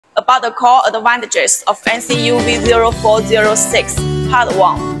about the core advantages of NC-UV0406 Part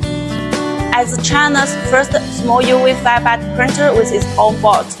 1. As China's first small UV flatbed printer with its own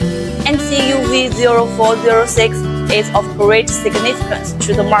board, NC-UV0406 is of great significance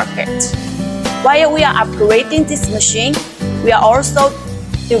to the market. While we are upgrading this machine, we are also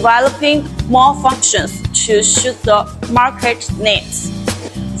developing more functions to suit the market needs.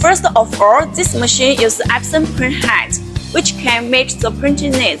 First of all, this machine uses absent print head, which can meet the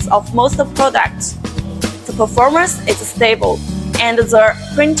printing needs of most products. The performance is stable, and the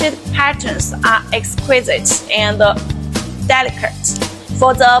printed patterns are exquisite and delicate.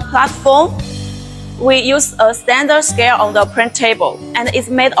 For the platform, we use a standard scale on the print table, and it's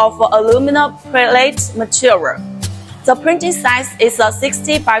made of aluminum plate material. The printing size is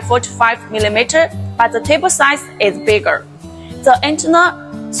 60 by 45 mm, but the table size is bigger. The internal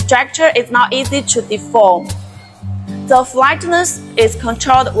structure is not easy to deform. The flatness is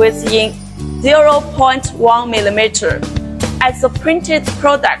controlled within 0.1 mm, as the printed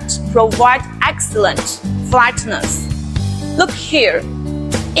product provides excellent flatness. Look here.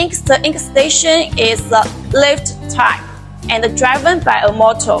 The ink station is lift type and driven by a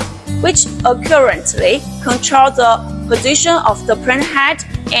motor, which accurately controls the position of the print head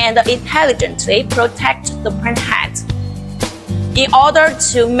and intelligently protects the print head. In order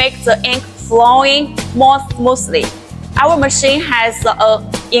to make the ink flowing more smoothly, our machine has an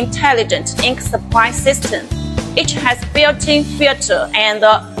intelligent ink supply system. It has built-in filter and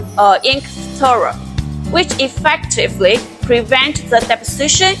ink stirrer, which effectively prevent the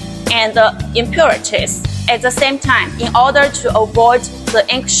deposition and impurities. At the same time, in order to avoid the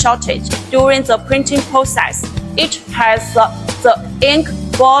ink shortage during the printing process, it has the ink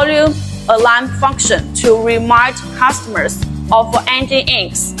volume alarm function to remind customers of ending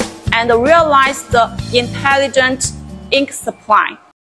inks and realize the intelligent ink supply.